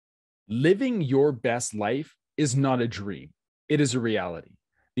Living your best life is not a dream. It is a reality.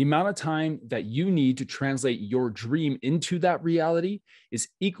 The amount of time that you need to translate your dream into that reality is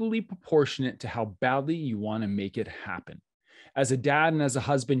equally proportionate to how badly you want to make it happen. As a dad and as a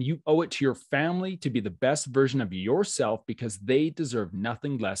husband, you owe it to your family to be the best version of yourself because they deserve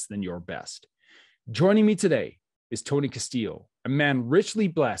nothing less than your best. Joining me today is Tony Castillo, a man richly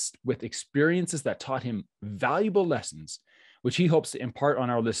blessed with experiences that taught him valuable lessons, which he hopes to impart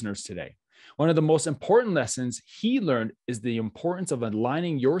on our listeners today. One of the most important lessons he learned is the importance of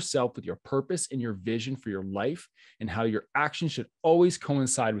aligning yourself with your purpose and your vision for your life and how your actions should always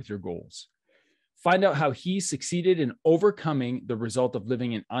coincide with your goals. Find out how he succeeded in overcoming the result of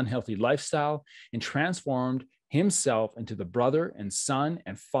living an unhealthy lifestyle and transformed himself into the brother and son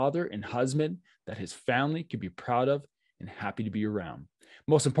and father and husband that his family could be proud of and happy to be around.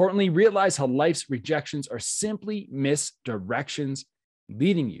 Most importantly, realize how life's rejections are simply misdirections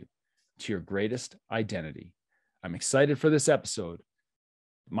leading you to your greatest identity. I'm excited for this episode.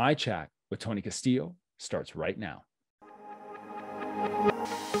 My chat with Tony Castillo starts right now.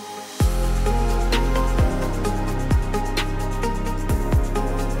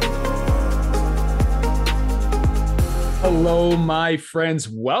 Hello, my friends.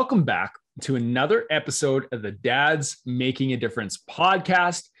 Welcome back to another episode of the Dads Making a Difference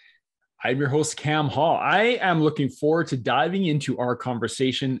podcast. I'm your host, Cam Hall. I am looking forward to diving into our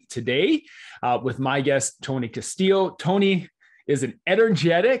conversation today with my guest, Tony Castillo. Tony is an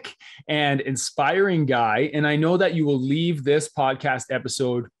energetic and inspiring guy, and I know that you will leave this podcast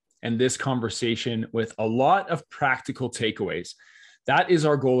episode and this conversation with a lot of practical takeaways. That is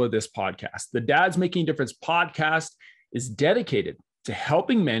our goal of this podcast. The Dads Making a Difference podcast is dedicated to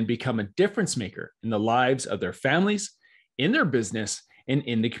helping men become a difference maker in the lives of their families, in their business, and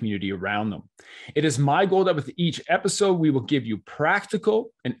in the community around them. It is my goal that with each episode, we will give you practical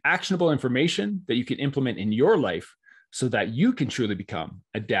and actionable information that you can implement in your life so that you can truly become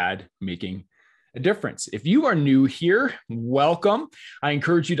a dad making a difference. If you are new here, welcome. I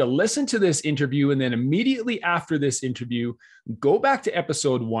encourage you to listen to this interview, and then immediately after this interview, go back to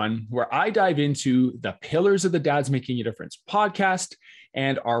episode 1, where I dive into the pillars of the Dads Making a Difference podcast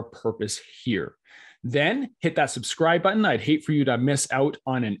and our purpose here. Then hit that subscribe button. I'd hate for you to miss out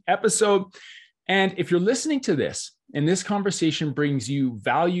on an episode. And if you're listening to this and this conversation brings you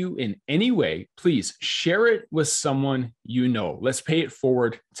value in any way, please share it with someone you know. Let's pay it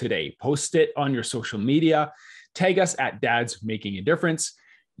forward today. Post it on your social media. Tag us at Dads Making a Difference.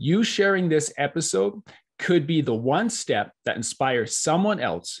 You sharing this episode could be the one step that inspires someone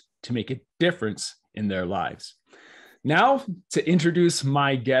else to make a difference in their lives. Now, to introduce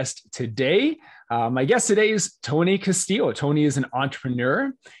my guest today. My guest today is Tony Castillo. Tony is an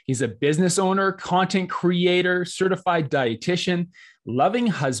entrepreneur. He's a business owner, content creator, certified dietitian, loving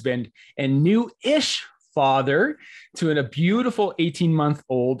husband, and new-ish father to a beautiful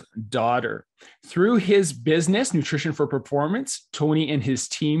 18-month-old daughter. Through his business, Nutrition for Performance, Tony and his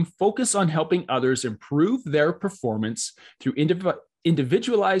team focus on helping others improve their performance through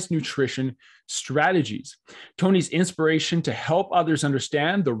individualized nutrition strategies. Tony's inspiration to help others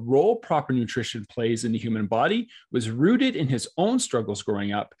understand the role proper nutrition plays in the human body was rooted in his own struggles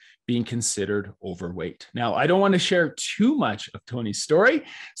growing up, being considered overweight. Now, I don't want to share too much of Tony's story,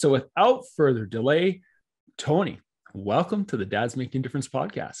 so without further delay, Tony, welcome to the Dads Making a Difference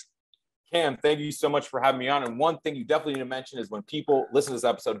podcast. Cam, thank you so much for having me on. And one thing you definitely need to mention is when people listen to this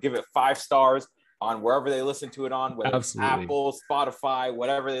episode, give it 5 stars on wherever they listen to it on, whether it's Apple, Spotify,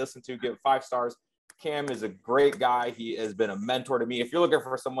 whatever they listen to, give it 5 stars. Cam is a great guy. He has been a mentor to me. If you're looking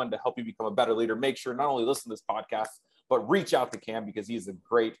for someone to help you become a better leader, make sure not only listen to this podcast, but reach out to Cam because he's a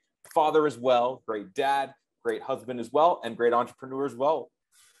great father as well, great dad, great husband as well, and great entrepreneur as well.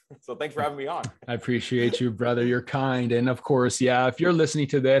 So thanks for having me on. I appreciate you, brother. You're kind. And of course, yeah, if you're listening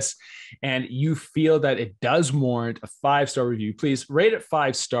to this and you feel that it does warrant a 5-star review, please rate it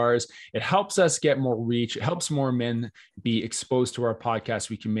 5 stars. It helps us get more reach. It helps more men be exposed to our podcast.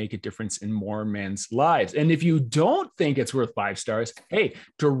 We can make a difference in more men's lives. And if you don't think it's worth 5 stars, hey,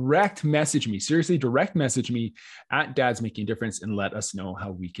 direct message me. Seriously, direct message me at Dads Making a Difference and let us know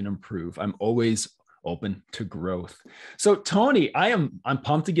how we can improve. I'm always open to growth. So Tony, I'm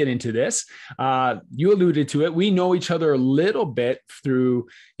pumped to get into this. You alluded to it. We know each other a little bit through,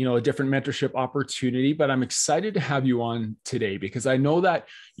 a different mentorship opportunity, but I'm excited to have you on today because I know that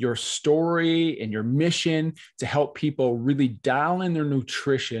your story and your mission to help people really dial in their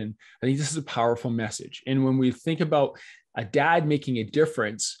nutrition, I think this is a powerful message. And when we think about a dad making a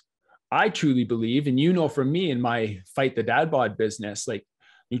difference, I truly believe, and from me in my Fight the Dad Bod business, like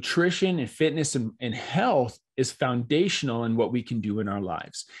nutrition and fitness and health is foundational in what we can do in our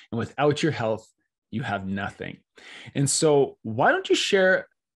lives. And without your health, you have nothing. And so why don't you share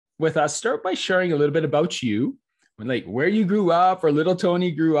with us, start by sharing a little bit about you, like where you grew up or little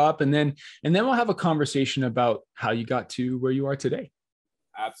Tony grew up, and then we'll have a conversation about how you got to where you are today.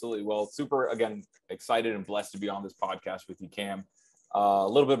 Absolutely. Well, super, again, excited and blessed to be on this podcast with you, Cam. A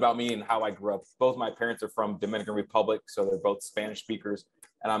little bit about me and how I grew up. Both my parents are from Dominican Republic, so they're both Spanish speakers.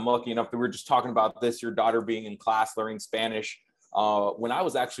 And I'm lucky enough that we were just talking about this, your daughter being in class learning Spanish. When I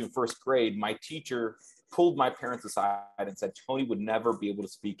was actually in first grade, my teacher pulled my parents aside and said, Tony would never be able to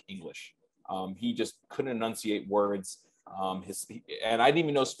speak English. He just couldn't enunciate words. And I didn't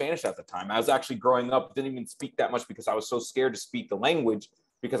even know Spanish at the time. I was actually growing up, didn't even speak that much because I was so scared to speak the language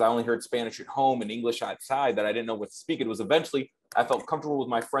because I only heard Spanish at home and English outside that I didn't know what to speak. It was eventually, I felt comfortable with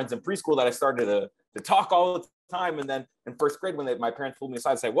my friends in preschool that I started to talk all the time. And then in first grade, when my parents pulled me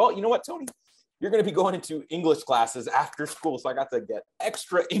aside and said, well, you know what, Tony, you're going to be going into English classes after school. So I got to get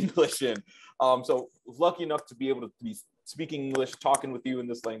extra English in. So lucky enough to be able to be speaking English, talking with you in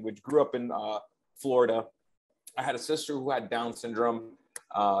this language. Grew up in Florida. I had a sister who had Down syndrome.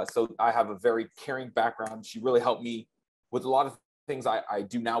 So I have a very caring background. She really helped me with a lot of things I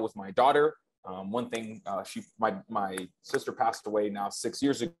do now with my daughter. One thing, my sister passed away now 6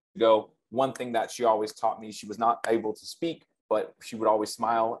 years ago. One thing that she always taught me, she was not able to speak, but she would always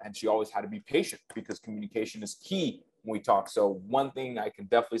smile, and she always had to be patient because communication is key when we talk. So one thing I can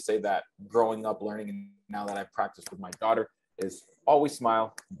definitely say that growing up, learning, and now that I practice with my daughter is always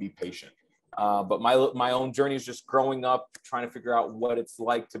smile, be patient. But my own journey is just growing up, trying to figure out what it's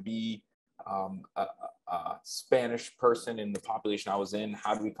like to be a Spanish person in the population I was in,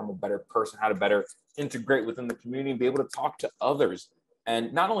 how to become a better person, how to better integrate within the community and be able to talk to others.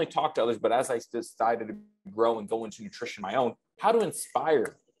 And not only talk to others, but as I decided to grow and go into nutrition my own, how to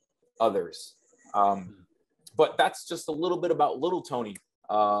inspire others. But that's just a little bit about little Tony.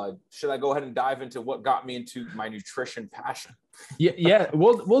 Should I go ahead and dive into what got me into my nutrition passion? Yeah,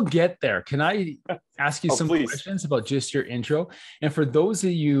 we'll get there. Can I ask you some please. questions about just your intro? And for those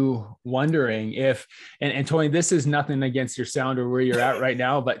of you wondering if, and Tony, this is nothing against your sound or where you're at right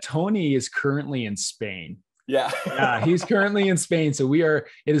now, but Tony is currently in Spain. Yeah, he's currently in Spain. So it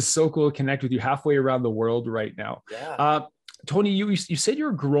is so cool to connect with you halfway around the world right now. Yeah. Tony, you said you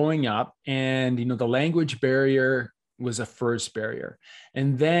were growing up and, the language barrier was a first barrier.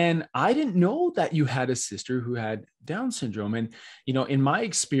 And then I didn't know that you had a sister who had Down syndrome. And, in my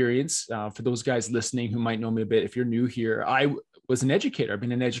experience, for those guys listening who might know me a bit, if you're new here, I was an educator. I've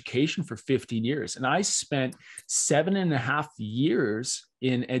been in education for 15 years. And I spent 7.5 years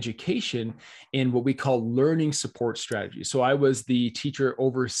in education in what we call learning support strategies. So I was the teacher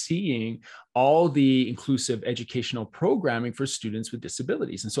overseeing all the inclusive educational programming for students with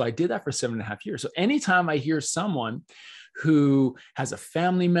disabilities. And so I did that for 7.5 years. So anytime I hear someone who has a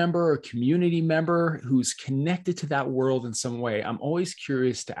family member or community member who's connected to that world in some way, I'm always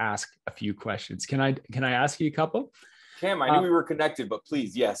curious to ask a few questions. Can I ask you a couple? Cam, I knew we were connected, but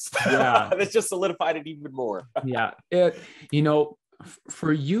please, yes. Yeah. That's just solidified it even more. Yeah.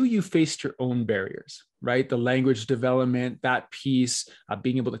 For you faced your own barriers, right? The language development, that piece,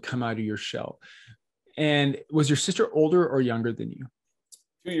 being able to come out of your shell. And was your sister older or younger than you?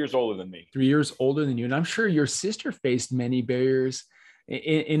 2 years older than me. 3 years older than you. And I'm sure your sister faced many barriers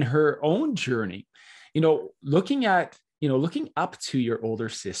in her own journey. Looking up to your older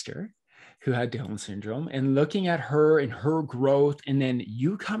sister who had Down syndrome and looking at her and her growth, and then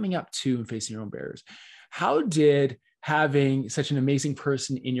you coming up to and facing your own barriers. How did having such an amazing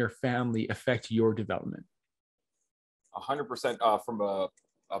person in your family affect your development? 100% from a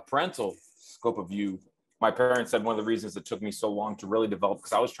parental scope of view. My parents said one of the reasons it took me so long to really develop,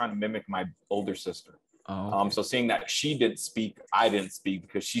 because I was trying to mimic my older sister. Oh, okay. So seeing that she didn't speak, I didn't speak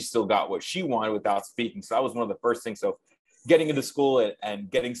because she still got what she wanted without speaking. So that was one of the first things. So getting into school and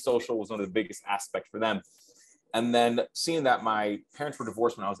getting social was one of the biggest aspects for them. And then seeing that my parents were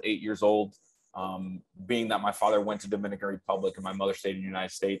divorced when I was 8 years old, being that my father went to Dominican Republic and my mother stayed in the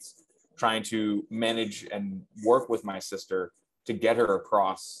United States, trying to manage and work with my sister to get her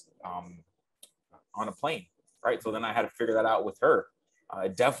across on a plane, right? So then I had to figure that out with her.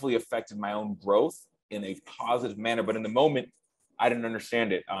 It definitely affected my own growth in a positive manner, but in the moment, I didn't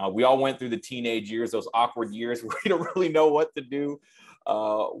understand it. We all went through the teenage years, those awkward years where we don't really know what to do,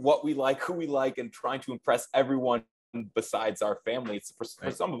 what we like, who we like, and trying to impress everyone besides our family. It's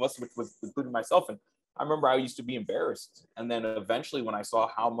for some of us, which was including myself. And I remember I used to be embarrassed. And then eventually when I saw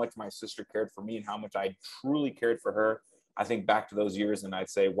how much my sister cared for me and how much I truly cared for her, I think back to those years and I'd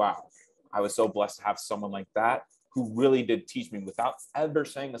say, wow, I was so blessed to have someone like that. who really did teach me without ever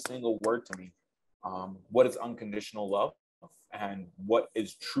saying a single word to me, what is unconditional love and what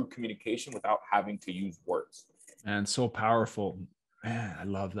is true communication without having to use words. And so powerful. Man, I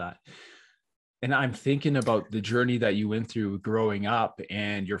love that. And I'm thinking about the journey that you went through growing up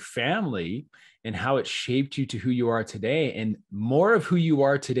and your family and how it shaped you to who you are today. And more of who you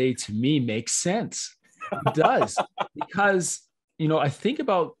are today to me makes sense. It does. Because, I think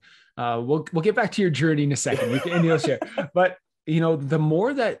about, we'll get back to your journey in a second. And you'll share. But, the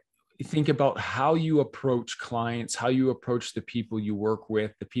more that you think about how you approach clients, how you approach the people you work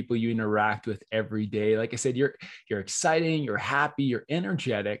with, the people you interact with every day. Like I said, you're exciting, you're happy, you're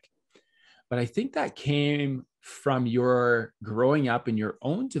energetic. But I think that came from your growing up and your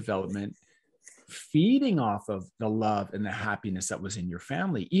own development, feeding off of the love and the happiness that was in your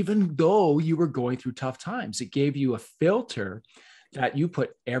family, even though you were going through tough times. It gave you a filter that you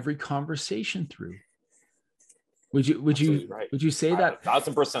put every conversation through. Would you say that?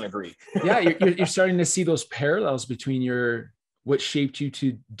 1,000% agree. Yeah, you're starting to see those parallels between what shaped you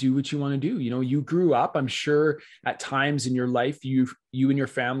to do what you want to do. You grew up, I'm sure at times in your life, you and your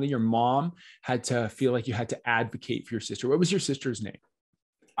family, your mom had to feel like you had to advocate for your sister. What was your sister's name?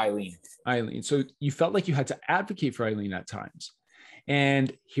 Eileen. So you felt like you had to advocate for Eileen at times.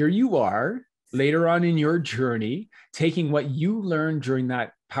 And here you are later on in your journey, taking what you learned during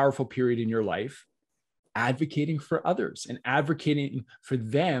that powerful period in your life, advocating for others and advocating for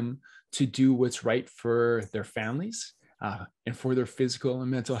them to do what's right for their families and for their physical and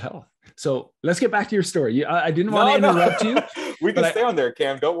mental health. So let's get back to your story. I didn't want to interrupt you. We can stay on there,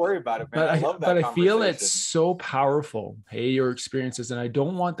 Cam. Don't worry about it, man. I love that. But I feel it's so powerful. Hey, your experiences. And I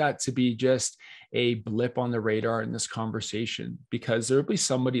don't want that to be just a blip on the radar in this conversation, because there'll be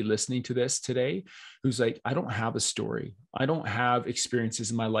somebody listening to this today who's like, I don't have a story. I don't have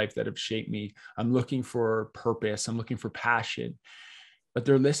experiences in my life that have shaped me. I'm looking for purpose. I'm looking for passion. But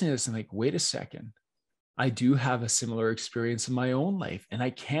they're listening to this and like, wait a second. I do have a similar experience in my own life, and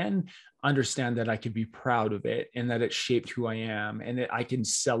I can understand that I can be proud of it and that it shaped who I am and that I can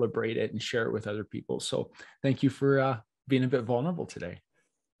celebrate it and share it with other people. So thank you for being a bit vulnerable today.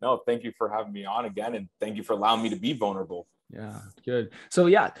 No, thank you for having me on again. And thank you for allowing me to be vulnerable. Yeah, good. So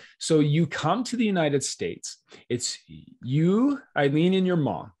you come to the United States. It's you, Eileen, and your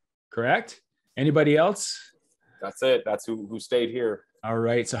mom, correct? Anybody else? That's it. That's who stayed here. All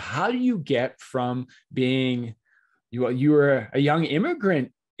right. So how do you get from being, you were a young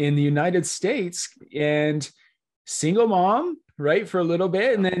immigrant in the United States and single mom, right, for a little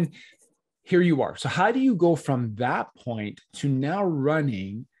bit, and then here you are. So how do you go from that point to now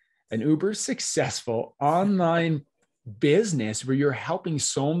running an uber successful online business where you're helping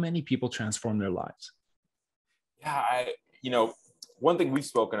so many people transform their lives? Yeah, one thing we've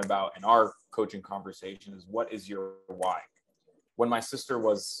spoken about in our coaching conversation is, what is your why? When my sister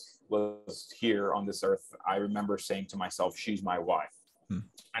was here on this earth, I remember saying to myself, she's my why.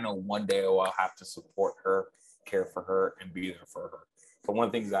 I know one day I'll have to support her, care for her, and be there for her. But one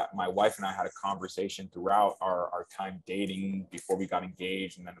of the things that my wife and I had a conversation throughout our time dating, before we got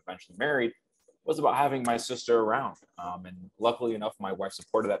engaged and then eventually married, was about having my sister around. And luckily enough, my wife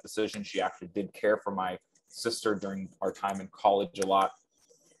supported that decision. She actually did care for my sister during our time in college a lot.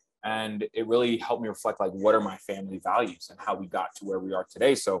 And it really helped me reflect, like, what are my family values and how we got to where we are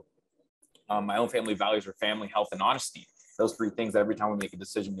today. So my own family values are family, health, and honesty. Those three things, every time we make a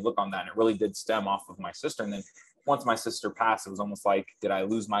decision, we look on that. And it really did stem off of my sister. And then once my sister passed, it was almost like, did I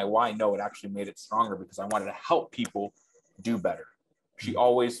lose my why? No, it actually made it stronger, because I wanted to help people do better. She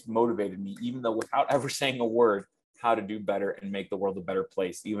always motivated me, even though without ever saying a word, how to do better and make the world a better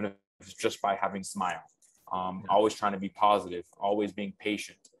place, even if it's just by having a smile. Always trying to be positive, always being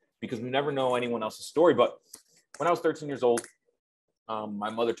patient, because we never know anyone else's story. But when I was 13 years old, my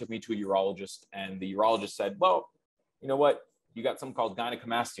mother took me to a urologist, and the urologist said, well, you know what? You got something called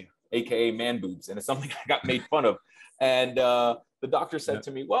gynecomastia, AKA man boobs. And it's something I got made fun of. And the doctor said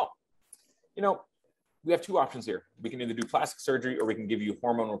to me, well, we have two options here. We can either do plastic surgery or we can give you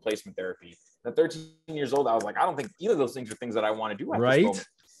hormone replacement therapy. And at 13 years old, I was like, I don't think either of those things are things that I want to do at this moment.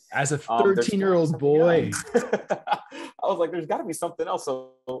 As a 13-year-old boy. I was like, there's got to be something else.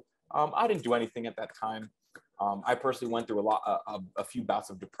 So I didn't do anything at that time. I personally went through a few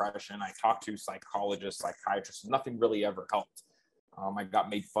bouts of depression. I talked to psychologists, psychiatrists. Nothing really ever helped. I got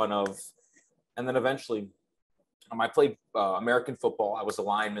made fun of. And then eventually, I played American football. I was a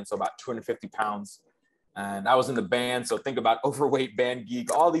lineman, so about 250 pounds. And I was in the band. So think about overweight, band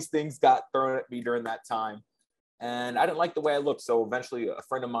geek. All these things got thrown at me during that time. And I didn't like the way I looked. So eventually, a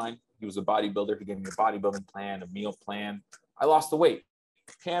friend of mine, he was a bodybuilder. He gave me a bodybuilding plan, a meal plan. I lost the weight.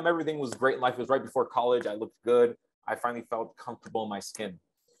 Cam, everything was great in life. It was right before college. I looked good. I finally felt comfortable in my skin.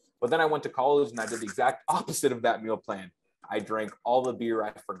 But then I went to college and I did the exact opposite of that meal plan. I drank all the beer.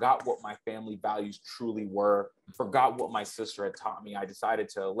 I forgot what my family values truly were, forgot what my sister had taught me. I decided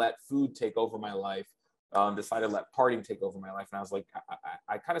to let food take over my life, decided to let partying take over my life. And I was like,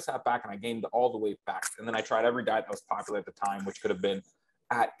 I kind of sat back and I gained all the weight back. And then I tried every diet that was popular at the time, which could have been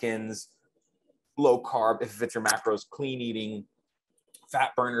Atkins, low carb, if it fits your macros, clean eating,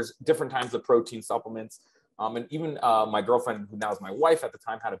 fat burners, different kinds of protein supplements. And even my girlfriend, who now is my wife at the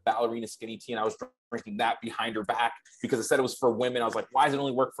time, had a ballerina skinny tea, and I was drinking that behind her back because it said it was for women. I was like, why does it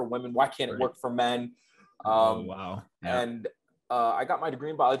only work for women? Why can't it work for men? Oh, wow. Yeah. And I got my degree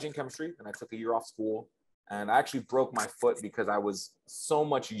in biology and chemistry, and I took a year off school. And I actually broke my foot because I was so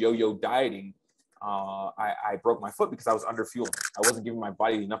much yo-yo dieting. I broke my foot because I was underfueling. I wasn't giving my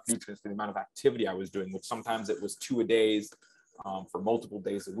body enough nutrients for the amount of activity I was doing, which sometimes it was 2 a days for multiple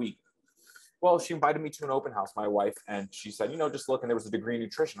days a week. Well, she invited me to an open house, my wife, and she said, just look, and there was a degree in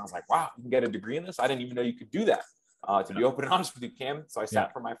nutrition. I was like, wow, you can get a degree in this? I didn't even know you could do that, to be open and honest with you, Cam. So I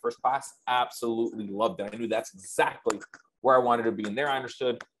sat for my first class, absolutely loved it. I knew that's exactly where I wanted to be. And there I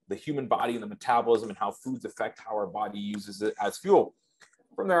understood the human body and the metabolism and how foods affect how our body uses it as fuel.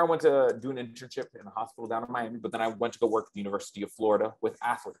 From there, I went to do an internship in a hospital down in Miami, but then I went to go work at the University of Florida with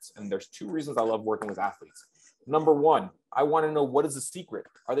athletes. And there's 2 reasons I love working with athletes. Number one, I want to know, what is the secret?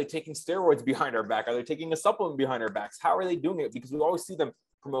 Are they taking steroids behind our back? Are they taking a supplement behind our backs? How are they doing it? Because we always see them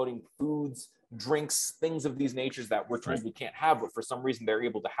promoting foods, drinks, things of these natures that we're told we can't have, but for some reason they're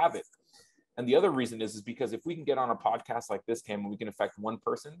able to have it. And the other reason is because if we can get on a podcast like this, Cam, and we can affect one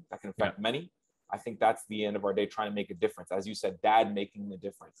person, that can affect many. I think that's the end of our day, trying to make a difference. As you said, dad making the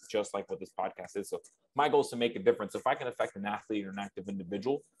difference, just like what this podcast is. So my goal is to make a difference. If I can affect an athlete or an active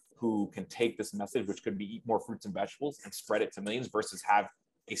individual who can take this message, which could be eat more fruits and vegetables, and spread it to millions versus have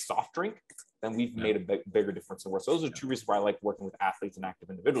a soft drink, then we've made a bigger difference in the world. So those are 2 reasons why I like working with athletes and active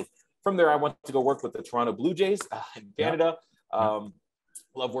individuals. From there, I went to go work with the Toronto Blue Jays in Canada.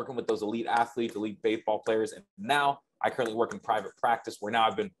 Love working with those elite athletes, elite baseball players. And now I currently work in private practice, where now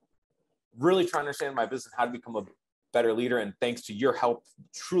I've been really trying to understand my business, how to become a better leader. And thanks to your help,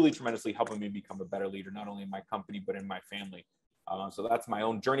 truly tremendously helping me become a better leader, not only in my company, but in my family. So that's my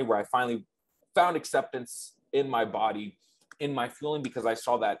own journey, where I finally found acceptance in my body, in my fueling, because I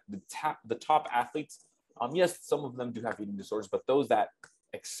saw that the top athletes, yes, some of them do have eating disorders, but those that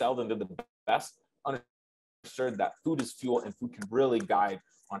excelled and did the best understood that food is fuel, and food can really guide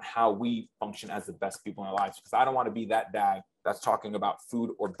on how we function as the best people in our lives. Because I don't want to be that dad that's talking about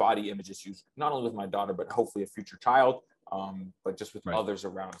food or body image issues, not only with my daughter, but hopefully a future child, but just with others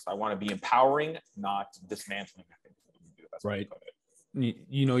around us. I want to be empowering, not dismantling. I think right.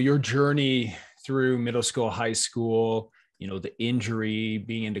 Your journey through middle school, high school, the injury,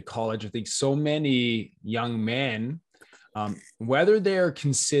 being into college. I think so many young men, whether they're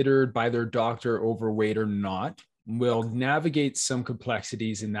considered by their doctor overweight or not, will navigate some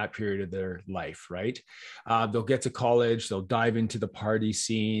complexities in that period of their life, right? They'll get to college, they'll dive into the party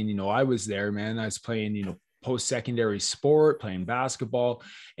scene. I was there, man. I was playing, post-secondary sport, playing basketball,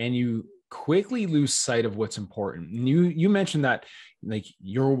 and you quickly lose sight of what's important. And you mentioned that, like,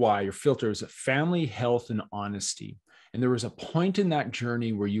 your why, your filter is family, health, and honesty. And there was a point in that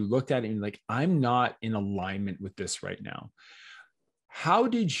journey where you looked at it and like, I'm not in alignment with this right now. How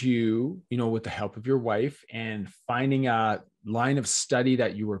did you, with the help of your wife and finding a line of study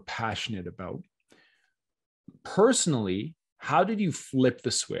that you were passionate about, personally, how did you flip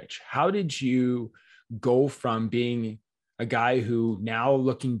the switch? How did you go from being a guy who, now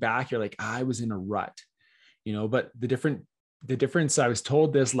looking back, you're like, I was in a rut, but the difference, I was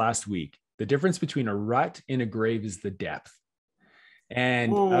told this last week, the difference between a rut and a grave is the depth.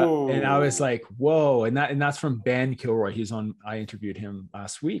 And I was like, whoa. And that's from Ben Kilroy. I interviewed him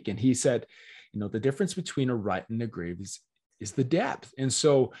last week, and he said, the difference between a rut and a grave is the depth. And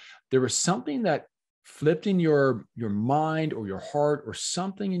so there was something that flipped in your mind or your heart, or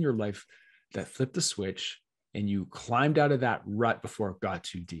something in your life that flipped the switch, and you climbed out of that rut before it got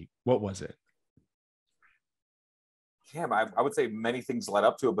too deep. What was it? Yeah, I would say many things led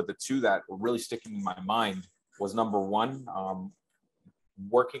up to it, but the 2 that were really sticking in my mind was, number one,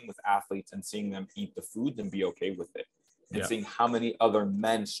 working with athletes and seeing them eat the food and be okay with it, and seeing how many other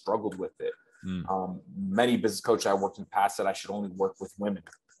men struggled with it. Many business coaches I worked in the past said I should only work with women.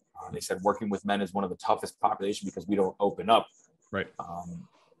 They said working with men is one of the toughest population because we don't open up. Right.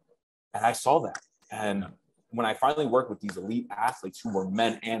 And I saw that. And when I finally worked with these elite athletes who were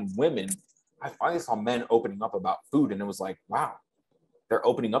men and women, I finally saw men opening up about food. And it was like, wow, they're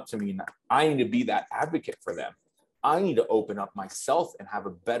opening up to me, and I need to be that advocate for them. I need to open up myself and have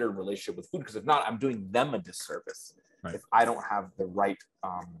a better relationship with food, because if not, I'm doing them a disservice if I don't have the right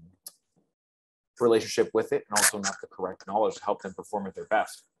relationship with it, and also not the correct knowledge to help them perform at their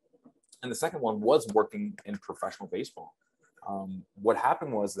best. And the second one was working in professional baseball. What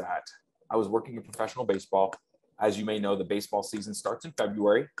happened was that I was working in professional baseball. As you may know, the baseball season starts in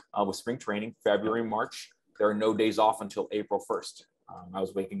February with spring training, February, March. There are no days off until April 1st. I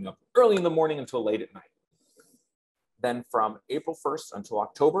was waking up early in the morning until late at night. Then from April 1st until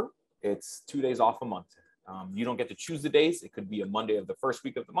October, it's 2 days off a month. You don't get to choose the days. It could be a Monday of the first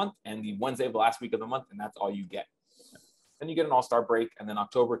week of the month and the Wednesday of the last week of the month, and that's all you get. Then you get an all-star break, and then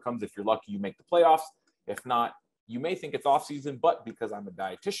October comes. If you're lucky, you make the playoffs. If not, you may think it's off season, but because I'm a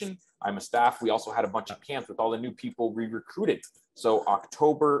dietitian, I'm a staff, we also had a bunch of camps with all the new people we recruited. So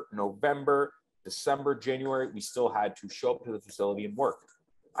October, November, December, January, we still had to show up to the facility and work.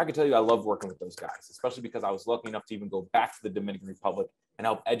 I can tell you I love working with those guys, especially because I was lucky enough to even go back to the Dominican Republic and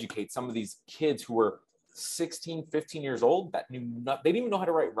help educate some of these kids who were 16, 15 years old that knew not, they didn't even know how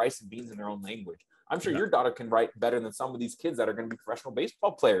to write rice and beans in their own language. I'm sure your daughter can write better than some of these kids that are going to be professional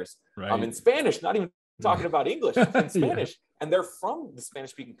baseball players in Spanish, not even talking about English, in Spanish. And they're from the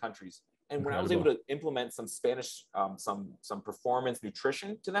Spanish speaking countries. And when I was able to implement some Spanish, some performance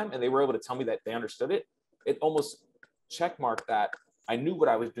nutrition to them, and they were able to tell me that they understood it, it almost checkmarked that I knew what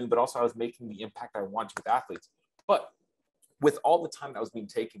I was doing, but also I was making the impact I wanted with athletes. But with all the time that was being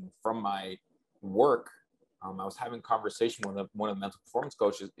taken from my work, I was having a conversation with one of the mental performance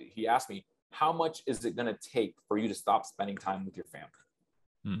coaches. He asked me, how much is it going to take for you to stop spending time with your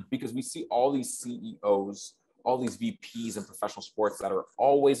family? Because we see all these CEOs, all these VPs in professional sports that are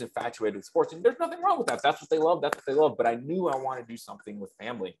always infatuated with sports. And there's nothing wrong with that. That's what they love. That's what they love. But I knew I wanted to do something with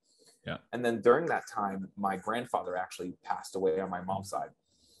family. Yeah. And then during that time, my grandfather actually passed away on my mom's side.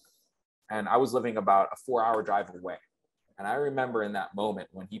 And I was living about a 4-hour drive away. And I remember in that moment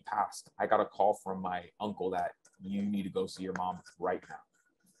when he passed, I got a call from my uncle that you need to go see your mom right now.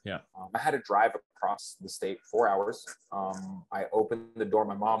 Yeah. I had to drive across the state 4 hours. I opened the door.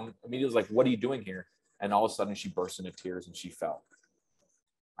 My mom immediately was like, what are you doing here? And all of a sudden she burst into tears and she fell.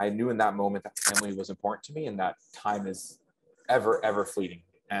 I knew in that moment that family was important to me and that time is ever, ever fleeting.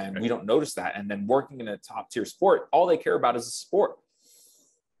 And we don't notice that. And then working in a top tier sport, all they care about is the sport.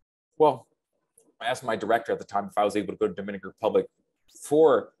 Well, I asked my director at the time if I was able to go to Dominican Republic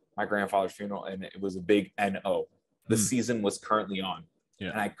for my grandfather's funeral, and it was a big NO. The season was currently on,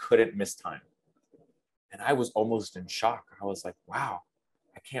 and I couldn't miss time. And I was almost in shock. I was like, wow,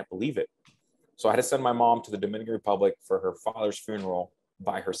 I can't believe it. So I had to send my mom to the Dominican Republic for her father's funeral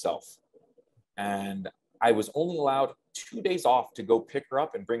by herself. And I was only allowed 2 days off to go pick her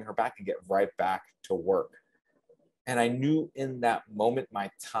up and bring her back and get right back to work. And I knew in that moment, my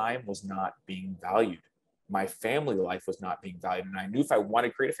time was not being valued. My family life was not being valued. And I knew if I wanted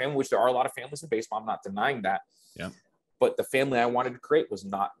to create a family, which there are a lot of families in baseball, I'm not denying that. Yeah. But the family I wanted to create was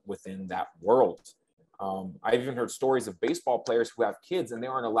not within that world. I've even heard stories of baseball players who have kids and they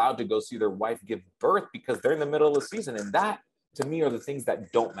aren't allowed to go see their wife give birth because they're in the middle of the season. And that, to me, are the things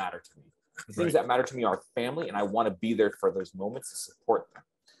that don't matter to me. The things that matter to me are family, and I want to be there for those moments to support them.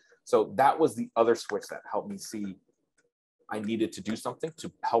 So that was the other switch that helped me see I needed to do something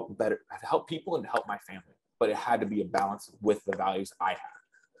to help people and to help my family. But it had to be a balance with the values I had.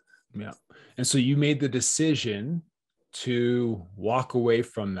 Yeah. And so you made the decision to walk away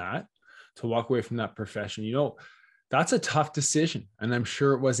from that, profession. You know, that's a tough decision. And I'm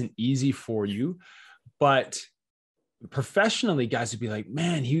sure it wasn't easy for you, but professionally, guys would be like,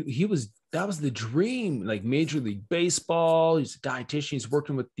 man, that was the dream, like Major League Baseball. He's a dietitian. He's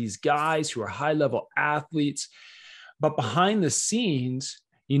working with these guys who are high level athletes. But behind the scenes,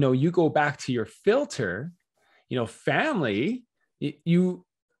 you know, you go back to your filter, you know, family, you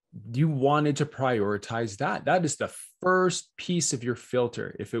wanted to prioritize that. That is the first piece of your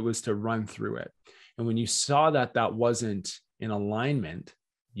filter if it was to run through it. And when you saw that that wasn't in alignment,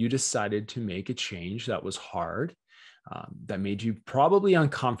 you decided to make a change that was hard, that made you probably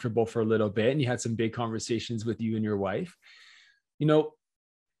uncomfortable for a little bit. And you had some big conversations with you and your wife. You know,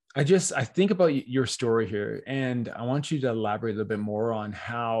 I think about your story here, and I want you to elaborate a little bit more on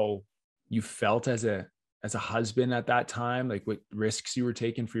how you felt as a husband at that time, like what risks you were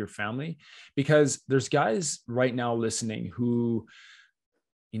taking for your family, because there's guys right now listening who,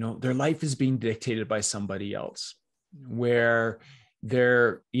 you know, their life is being dictated by somebody else, where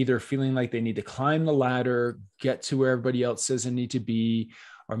they're either feeling like they need to climb the ladder, get to where everybody else says they need to be,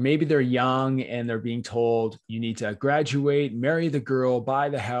 or maybe they're young and they're being told you need to graduate, marry the girl, buy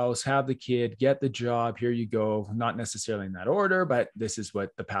the house, have the kid, get the job. Here you go. Not necessarily in that order, but this is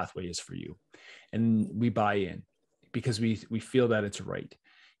what the pathway is for you. And we buy in. because we feel that it's right.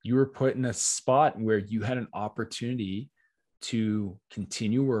 You were put in a spot where you had an opportunity to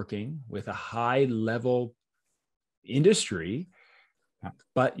continue working with a high level industry,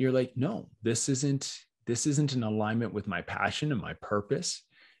 but you're like, no, this isn't in alignment with my passion and my purpose.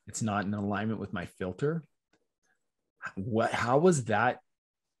 It's not in alignment with my filter. How was that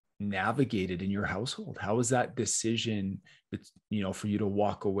navigated in your household? How was that decision, for you to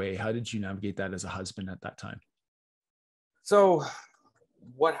walk away? How did you navigate that as a husband at that time? So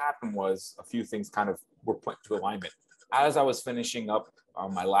what happened was a few things kind of were put into alignment. As I was finishing up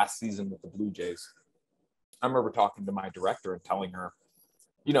my last season with the Blue Jays, I remember talking to my director and telling her,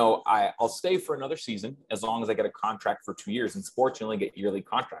 I'll stay for another season as long as I get a contract for 2 years. In sports, you only get yearly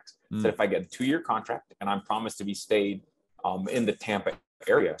contracts. So if I get a 2-year contract and I'm promised to be stayed in the Tampa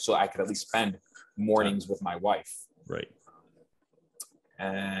area, so I could at least spend mornings with my wife. Right.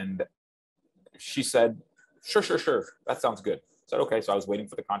 And she said, sure. That sounds good. I said, okay. So I was waiting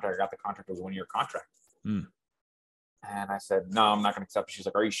for the contract. I got the contract. It was a 1-year contract. And I said, no, I'm not going to accept it. She's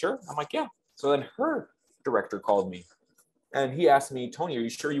like, are you sure? I'm like, yeah. So then her director called me and he asked me, Tony, are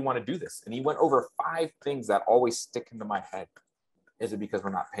you sure you want to do this? And he went over 5 things that always stick into my head. Is it because we're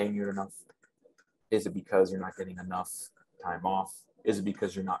not paying you enough? Is it because you're not getting enough time off? Is it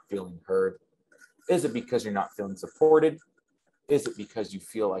because you're not feeling heard? Is it because you're not feeling supported? Is it because you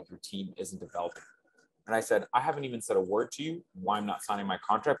feel like your team isn't developing? And I said, I haven't even said a word to you why I'm not signing my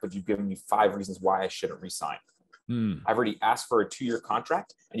contract, but you've given me 5 reasons why I shouldn't resign. I've already asked for a 2-year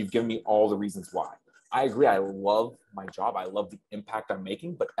contract and you've given me all the reasons why. I agree. I love my job. I love the impact I'm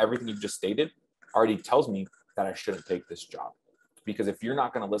making, but everything you've just stated already tells me that I shouldn't take this job. Because if you're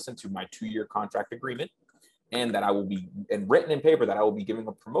not going to listen to my 2-year contract agreement and that I will be, and written in paper that I will be giving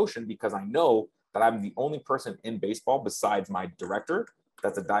a promotion because I know that I'm the only person in baseball besides my director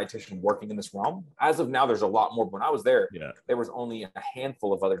that's a dietitian working in this realm. As of now, there's a lot more. When I was there, there was only a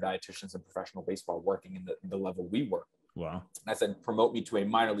handful of other dietitians in professional baseball working in the level we were. Wow. And I said, promote me to a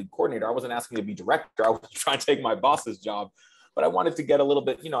minor league coordinator. I wasn't asking to be director. I was trying to take my boss's job, but I wanted to get a little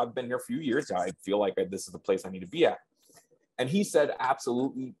bit, I've been here a few years. I feel like this is the place I need to be at. And he said,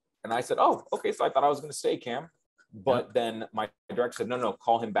 absolutely. And I said, oh, okay. So I thought I was going to stay, Cam. But then my director said, no,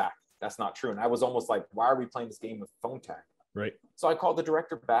 call him back. That's not true. And I was almost like, why are we playing this game of phone tag? Right. So I called the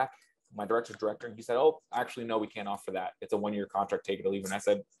director back, my director's director, and he said, oh, actually, no, we can't offer that. It's a 1-year contract, take it or leave. And I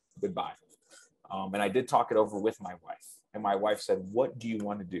said, goodbye. And I did talk it over with my wife. And my wife said, what do you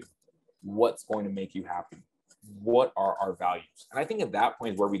want to do? What's going to make you happy? What are our values? And I think at that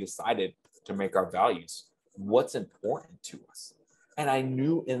point is where we decided to make our values what's important to us. And I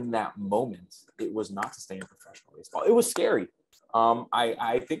knew in that moment, it was not to stay in professional baseball. It was scary.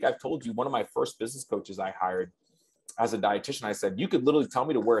 I think I've told you, one of my first business coaches I hired as a dietitian, I said, you could literally tell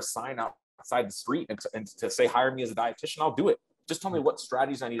me to wear a sign outside the street and to say, hire me as a dietitian, I'll do it. Just tell me what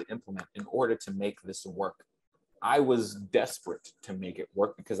strategies I need to implement in order to make this work. I was desperate to make it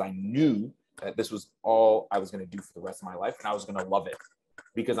work because I knew that this was all I was going to do for the rest of my life. And I was going to love it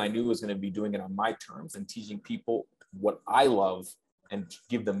because I knew I was going to be doing it on my terms and teaching people what I love and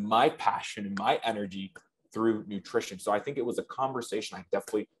give them my passion and my energy through nutrition. So I think it was a conversation I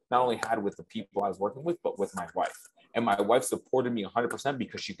definitely not only had with the people I was working with, but with my wife. And my wife supported me 100%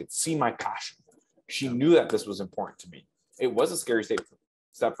 because she could see my passion. She knew that this was important to me. It was a scary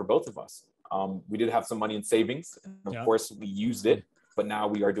step for both of us. We did have some money in savings. And of course, we used it, but now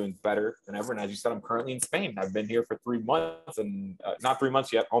we are doing better than ever. And as you said, I'm currently in Spain. I've been here for 3 months and not 3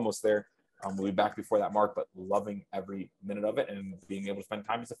 months yet, almost there. We'll be back before that mark, but loving every minute of it and being able to spend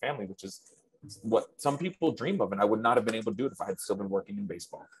time as a family, which is what some people dream of. And I would not have been able to do it if I had still been working in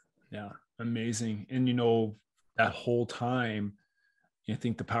baseball. Yeah, amazing. And, that whole time, I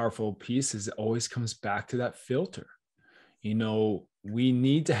think the powerful piece is it always comes back to that filter. We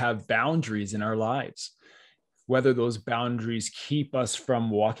need to have boundaries in our lives, whether those boundaries keep us from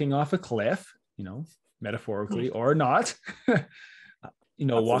walking off a cliff, metaphorically or not,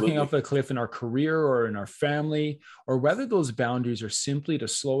 walking off a cliff in our career or in our family, or whether those boundaries are simply to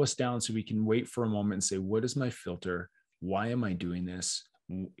slow us down so we can wait for a moment and say, what is my filter? Why am I doing this?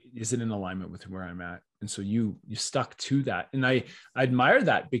 Is it in alignment with where I'm at? And so you stuck to that. And I admire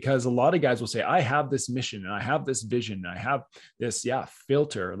that because a lot of guys will say, I have this mission and I have this vision. And I have this,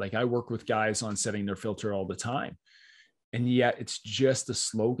 filter. Like I work with guys on setting their filter all the time. And yet it's just a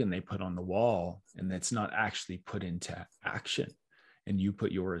slogan they put on the wall and it's not actually put into action. And you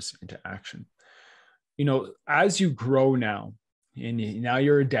put yours into action. As you grow now, and now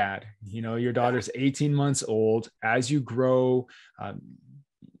you're a dad, your daughter's 18 months old. As you grow,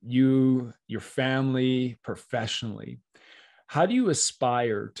 your family, professionally, how do you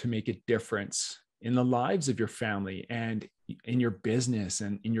aspire to make a difference in the lives of your family and in your business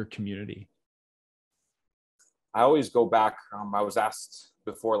and in your community? I always go back. I was asked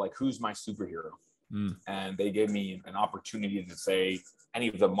before, like, who's my superhero? And they gave me an opportunity to say any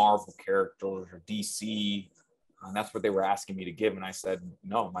of the Marvel characters or DC. And that's what they were asking me to give. And I said,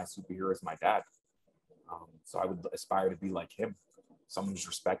 no, my superhero is my dad. So I would aspire to be like him. Someone who's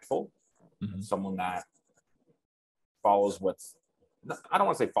respectful, someone that follows I don't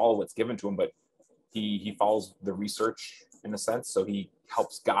want to say follow what's given to him, but he follows the research in a sense. So he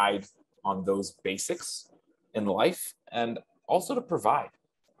helps guide on those basics in life and also to provide.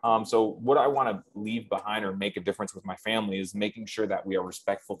 So what I want to leave behind or make a difference with my family is making sure that we are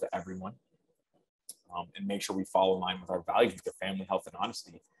respectful to everyone, and make sure we follow in line with our values with their family, health, and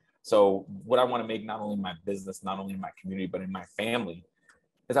honesty. So what I want to make not only in my business, not only in my community, but in my family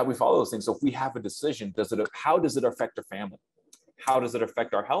is that we follow those things. So if we have a decision, how does it affect our family? How does it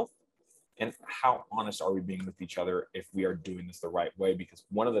affect our health? And how honest are we being with each other if we are doing this the right way? Because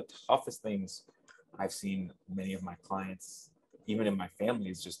one of the toughest things I've seen many of my clients, even in my family,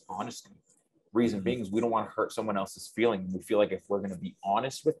 is just honesty. Reason being is we don't want to hurt someone else's feelings. We feel like if we're going to be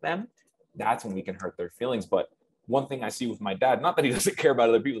honest with them, that's when we can hurt their feelings. But one thing I see with my dad, not that he doesn't care about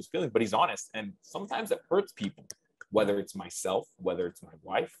other people's feelings, but he's honest. And sometimes it hurts people, whether it's myself, whether it's my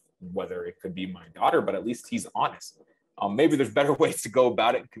wife, whether it could be my daughter, but at least he's honest. Maybe there's better ways to go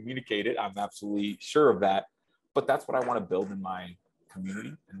about it and communicate it. I'm absolutely sure of that. But that's what I want to build in my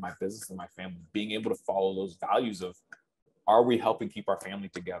community, in my business, and my family, being able to follow those values of, are we helping keep our family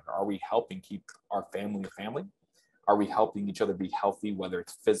together? Are we helping keep our family a family? Are we helping each other be healthy, whether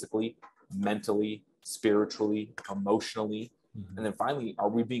it's physically, mentally, spiritually, emotionally? And then finally, are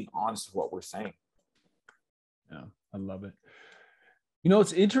we being honest with what we're saying? Yeah, I love it. You know,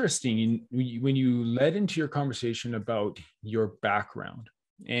 it's interesting when you led into your conversation about your background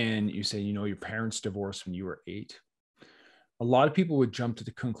and you say, you know, your parents divorced when you were 8. A lot of people would jump to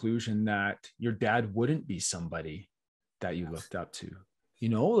the conclusion that your dad wouldn't be somebody that you looked up to. You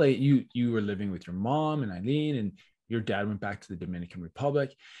know, like you were living with your mom and Eileen, and your dad went back to the Dominican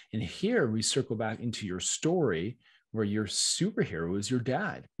Republic. And here we circle back into your story where your superhero is your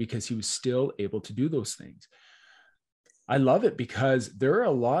dad because he was still able to do those things. I love it because there are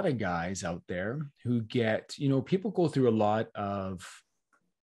a lot of guys out there who get, you know, people go through a lot of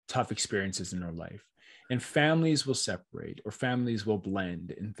tough experiences in their life, and families will separate or families will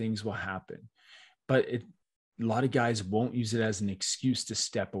blend and things will happen. But a lot of guys won't use it as an excuse to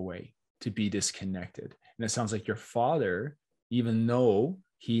step away, to be disconnected. And it sounds like your father, even though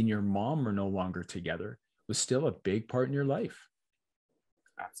he and your mom are no longer together, was still a big part in your life.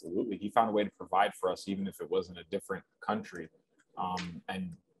 Absolutely. He found a way to provide for us, even if it was in a different country.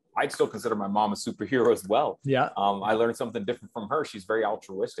 And I'd still consider my mom a superhero as well. Yeah. I learned something different from her. She's very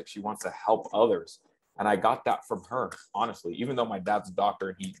altruistic. She wants to help others. And I got that from her, honestly, even though my dad's a doctor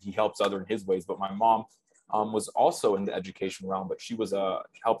and he helps others in his ways. But my mom was also in the education realm, but she was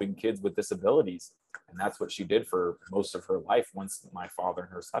helping kids with disabilities. And that's what she did for most of her life once my father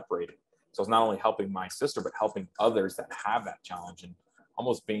and her separated. So it's not only helping my sister, but helping others that have that challenge, and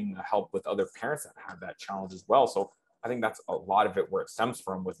almost being a help with other parents that have that challenge as well. So I think that's a lot of it where it stems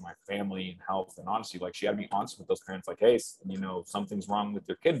from with my family and health and honesty. Like, she had to be honest with those parents, like, hey, you know, something's wrong with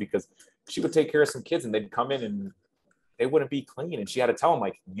your kid, because she would take care of some kids and they'd come in and they wouldn't be clean. And she had to tell them,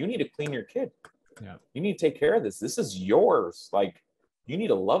 like, you need to clean your kid. Yeah. You need to take care of this. This is yours. Like, you need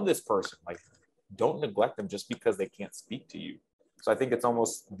to love this person. Like, don't neglect them just because they can't speak to you. So I think it's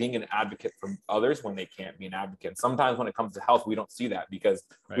almost being an advocate for others when they can't be an advocate. Sometimes when it comes to health, we don't see that because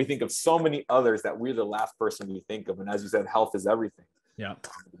we think of so many others that we're the last person we think of. And as you said, health is everything. Yeah.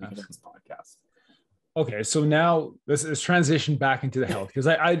 This podcast. Okay. So now let's transition back into the health, because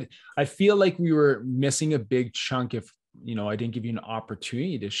I feel like we were missing a big chunk if, you know, I didn't give you an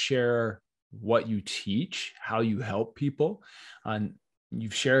opportunity to share what you teach, how you help people. And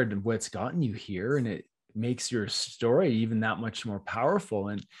you've shared what's gotten you here, and it makes your story even that much more powerful.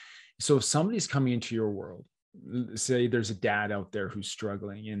 And so if somebody's coming into your world, say there's a dad out there who's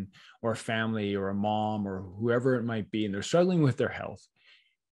struggling, and or a family or a mom or whoever it might be, and they're struggling with their health,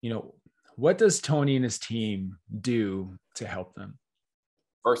 you know, what does Tony and his team do to help them?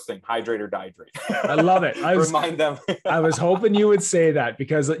 First thing, hydrate or dihydrate. I love it. Remind them. I was hoping you would say that,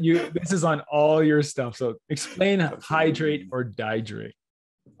 because this is on all your stuff. So explain hydrate or dihydrate.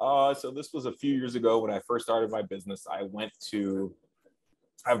 So this was a few years ago when I first started my business. I went to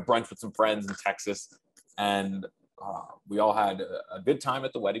have brunch with some friends in Texas, and we all had a good time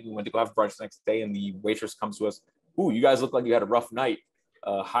at the wedding. We went to go have brunch the next day, and the waitress comes to us. Ooh, you guys look like you had a rough night.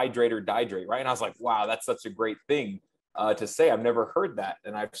 Hydrate or dihydrate, right? And I was like, wow, that's such a great thing to say. I've never heard that.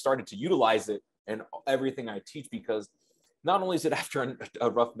 And I've started to utilize it and everything I teach, because not only is it after a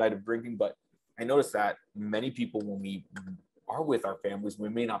rough night of drinking, but I notice that many people, when we are with our families, we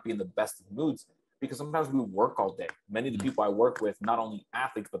may not be in the best of moods because sometimes we work all day. Many of the people I work with, not only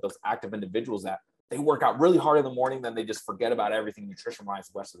athletes, but those active individuals that they work out really hard in the morning, then they just forget about everything nutrition-wise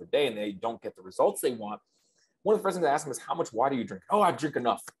the rest of the day, and they don't get the results they want. One of the first things I ask them is, how much water do you drink? Oh, I drink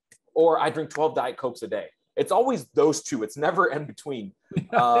enough. Or I drink 12 Diet Cokes a day. It's always those two. It's never in between.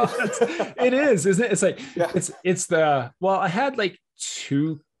 It is, isn't it? It's like, yeah. it's the, well, I had like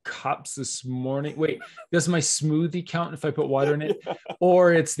 2 cups this morning. Wait, does my smoothie count if I put water in it? Yeah.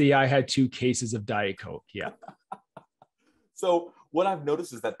 Or it's the, I had 2 cases of Diet Coke. Yeah. So what I've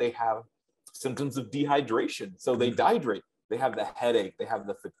noticed is that they have symptoms of dehydration. So they dehydrate. They have the headache. They have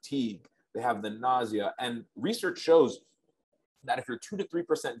the fatigue. They have the nausea. And research shows that if you're 2 to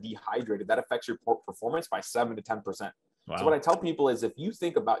 3% dehydrated, that affects your performance by 7 to 10%. Wow. So what I tell people is, if you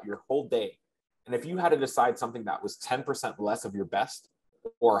think about your whole day, and if you had to decide something that was 10% less of your best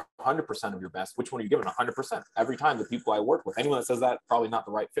or 100% of your best, which one are you giving? 100%. Every time, the people I work with, anyone that says that, probably not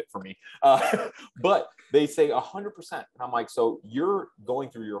the right fit for me. But they say 100%. And I'm like, so you're going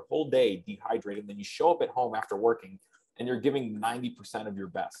through your whole day dehydrated, and then you show up at home after working and you're giving 90% of your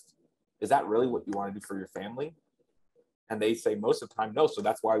best. Is that really what you want to do for your family? And they say most of the time, no. So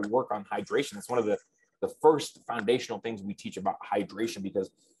that's why we work on hydration. It's one of the first foundational things we teach about hydration,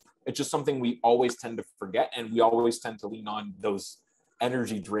 because it's just something we always tend to forget. And we always tend to lean on those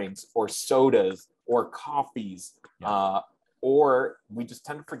energy drinks or sodas or coffees, or we just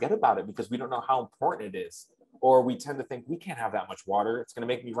tend to forget about it because we don't know how important it is. Or we tend to think, we can't have that much water. It's going to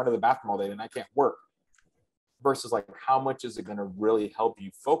make me run to the bathroom all day and I can't work. Versus like, how much is it going to really help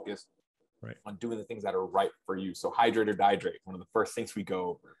you focus on doing the things that are right for you? So hydrate or dihydrate, one of the first things we go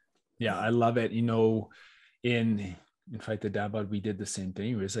over. Yeah, I love it. You know, in fact, the dad bod, we did the same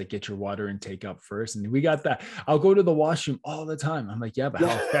thing. It was like, get your water intake up first. And we got that. I'll go to the washroom all the time. I'm like, yeah,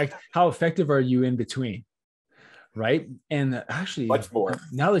 but how effective are you in between? Right. And actually, much more.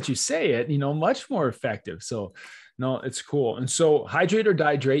 Now that you say it, you know, much more effective. So no, it's cool. And so hydrate or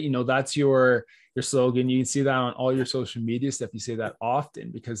dihydrate, you know, that's your slogan. You can see that on all your social media stuff. You say that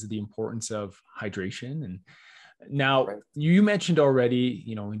often because of the importance of hydration. And now you mentioned already,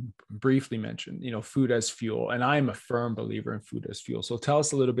 you know, briefly mentioned, you know, food as fuel, and I'm a firm believer in food as fuel. So tell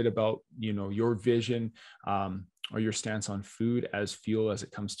us a little bit about, you know, your vision or your stance on food as fuel as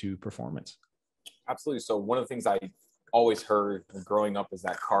it comes to performance. Absolutely. So one of the things I always heard growing up is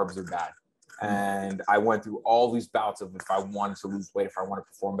that carbs are bad. And I went through all these bouts of, if I wanted to lose weight, if I want to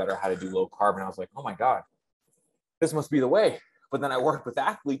perform better, how to do low carb. And I was like, oh my God, this must be the way. But then I worked with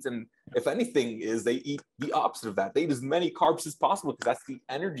athletes, and if anything is, they eat the opposite of that. They eat as many carbs as possible because that's the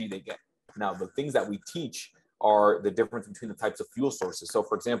energy they get. Now, the things that we teach are the difference between the types of fuel sources. So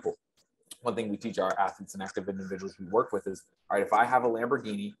for example, one thing we teach our athletes and active individuals we work with is, all right, if I have a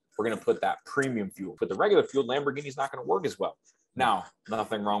Lamborghini, we're going to put that premium fuel. But the regular fuel, Lamborghini is not going to work as well. Now,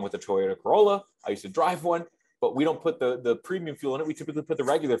 nothing wrong with the Toyota Corolla. I used to drive one, but we don't put the premium fuel in it. We typically put the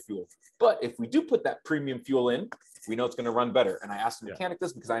regular fuel. But if we do put that premium fuel in, we know it's going to run better. And I asked the mechanic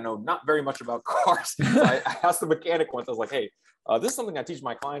this because I know not very much about cars. So I asked the mechanic once, I was like, hey, this is something I teach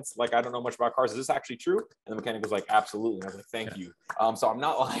my clients. Like, I don't know much about cars. Is this actually true? And the mechanic was like, absolutely. And I was like, thank you. So I'm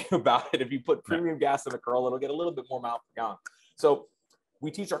not lying about it. If you put premium gas in a Corolla, it'll get a little bit more mile per gallon. So we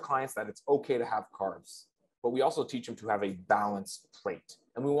teach our clients that it's okay to have carbs, but we also teach them to have a balanced plate.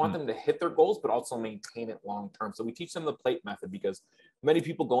 And we want them to hit their goals, but also maintain it long-term. So we teach them the plate method, because many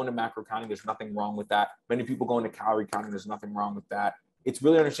people go into macro counting. There's nothing wrong with that. Many people go into calorie counting. There's nothing wrong with that. It's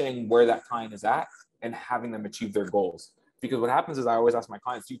really understanding where that client is at and having them achieve their goals. Because what happens is, I always ask my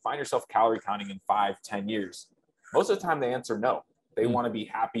clients, do you find yourself calorie counting in 5-10 years? Most of the time they answer no. They want to be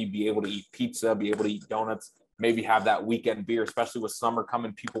happy, be able to eat pizza, be able to eat donuts, maybe have that weekend beer, especially with summer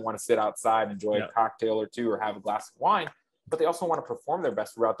coming. People want to sit outside, enjoy a cocktail or two, or have a glass of wine, but they also want to perform their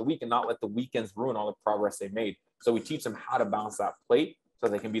best throughout the week and not let the weekends ruin all the progress they made. So we teach them how to balance that plate so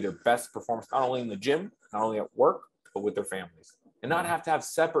they can be their best performance, not only in the gym, not only at work, but with their families, and not have to have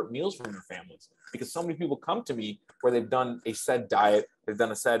separate meals from their families. Because so many people come to me where they've done a said diet, they've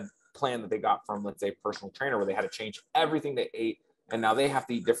done a said plan that they got from, let's say, a personal trainer, where they had to change everything they ate. And now they have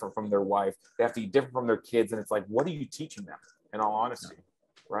to eat different from their wife. They have to eat different from their kids. And it's like, what are you teaching them, in all honesty?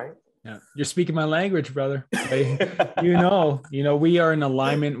 Right? Yeah. You're speaking my language, brother. you know, we are in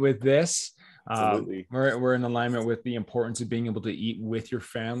alignment with this. Absolutely. We're in alignment with the importance of being able to eat with your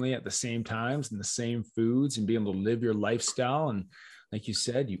family at the same times and the same foods, and being able to live your lifestyle. And like you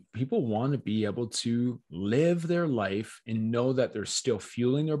said, people want to be able to live their life and know that they're still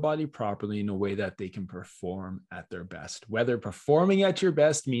fueling their body properly in a way that they can perform at their best. Whether performing at your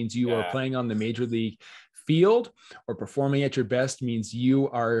best means you are playing on the major league field, or performing at your best means you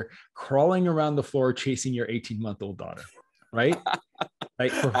are crawling around the floor chasing your 18-month-old daughter, right?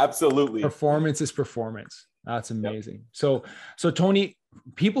 Like absolutely. Performance is performance. That's amazing. Yep. So Tony,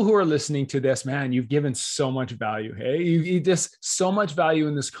 people who are listening to this, man, you've given so much value. Hey, you just so much value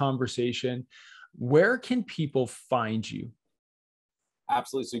in this conversation. Where can people find you?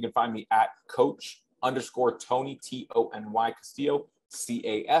 Absolutely. So you can find me at coach_Tony, Tony Castillo,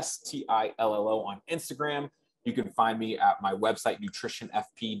 Castillo on Instagram. You can find me at my website,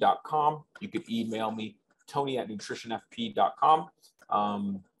 nutritionfp.com. You can email me, Tony@nutritionfp.com.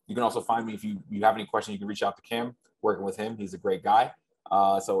 You can also find me if you have any questions, you can reach out to Cam, working with him. He's a great guy.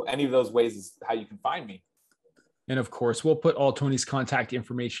 So any of those ways is how you can find me. And of course, we'll put all Tony's contact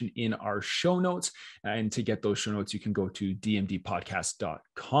information in our show notes. And to get those show notes, you can go to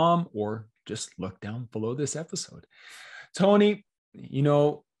dmdpodcast.com or just look down below this episode. Tony,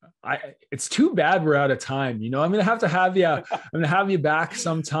 it's too bad we're out of time. I'm going to have you. I'm going to have you back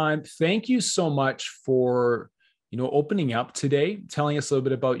sometime. Thank you so much for opening up today, telling us a little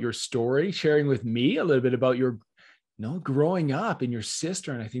bit about your story, sharing with me a little bit about your growing up and your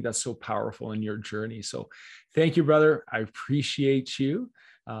sister. And I think that's so powerful in your journey. So thank you, brother. I appreciate you.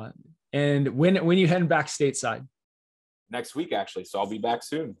 And when you heading back stateside? Next week, actually. So I'll be back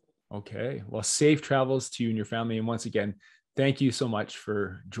soon. Okay. Well, safe travels to you and your family. And once again, thank you so much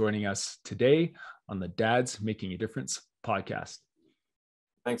for joining us today on the Dads Making a Difference podcast.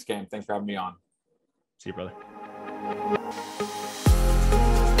 Thanks, Cam. Thanks for having me on. See you, brother.